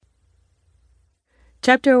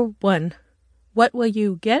Chapter 1. What will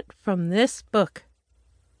you get from this book?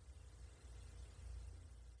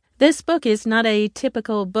 This book is not a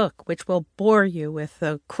typical book which will bore you with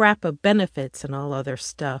the crap of benefits and all other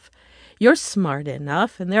stuff. You're smart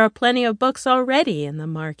enough, and there are plenty of books already in the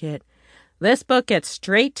market. This book gets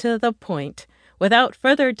straight to the point. Without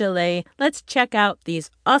further delay, let's check out these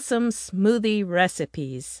awesome smoothie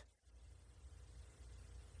recipes.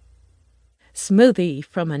 Smoothie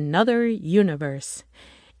from another universe.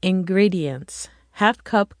 Ingredients: half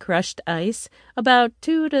cup crushed ice, about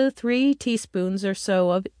 2 to 3 teaspoons or so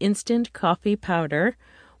of instant coffee powder,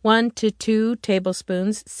 1 to 2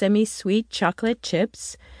 tablespoons semi-sweet chocolate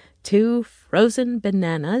chips, 2 frozen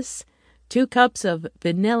bananas, 2 cups of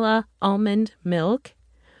vanilla almond milk,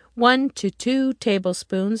 1 to 2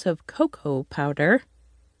 tablespoons of cocoa powder.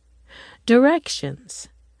 Directions: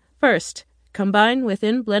 first, combine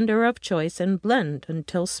within blender of choice and blend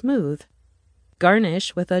until smooth.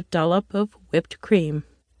 Garnish with a dollop of whipped cream.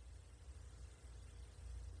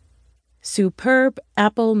 Superb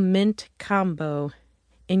apple mint combo.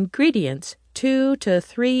 Ingredients: 2 to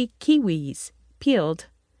 3 kiwis, peeled,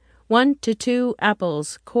 1 to 2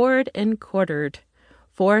 apples, cored and quartered,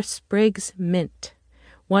 4 sprigs mint,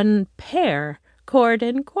 1 pear, cored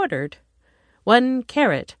and quartered, 1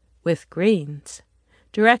 carrot with greens.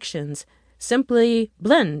 Directions: simply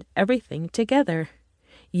blend everything together.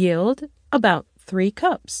 Yield about 3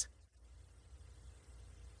 cups.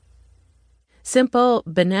 Simple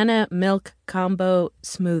banana milk combo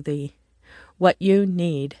smoothie. What you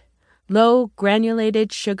need: low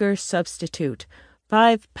granulated sugar substitute,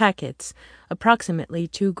 5 packets, approximately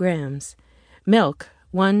 2 grams. Milk,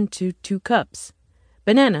 1 to 2 cups.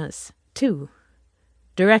 Bananas, 2.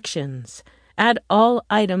 Directions: add all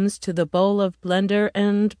items to the bowl of blender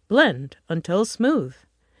and blend until smooth.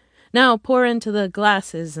 Now pour into the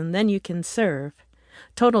glasses and then you can serve.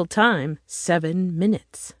 Total time, 7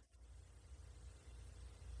 minutes.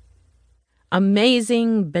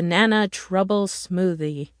 Amazing banana trouble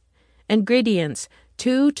smoothie. Ingredients: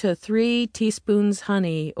 2 to 3 teaspoons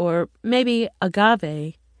honey, or maybe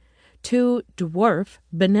agave, 2 dwarf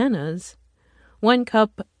bananas, 1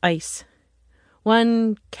 cup ice,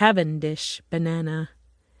 1 Cavendish banana,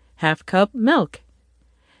 half cup milk,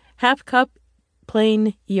 half cup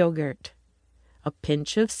plain yogurt, a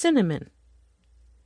pinch of cinnamon,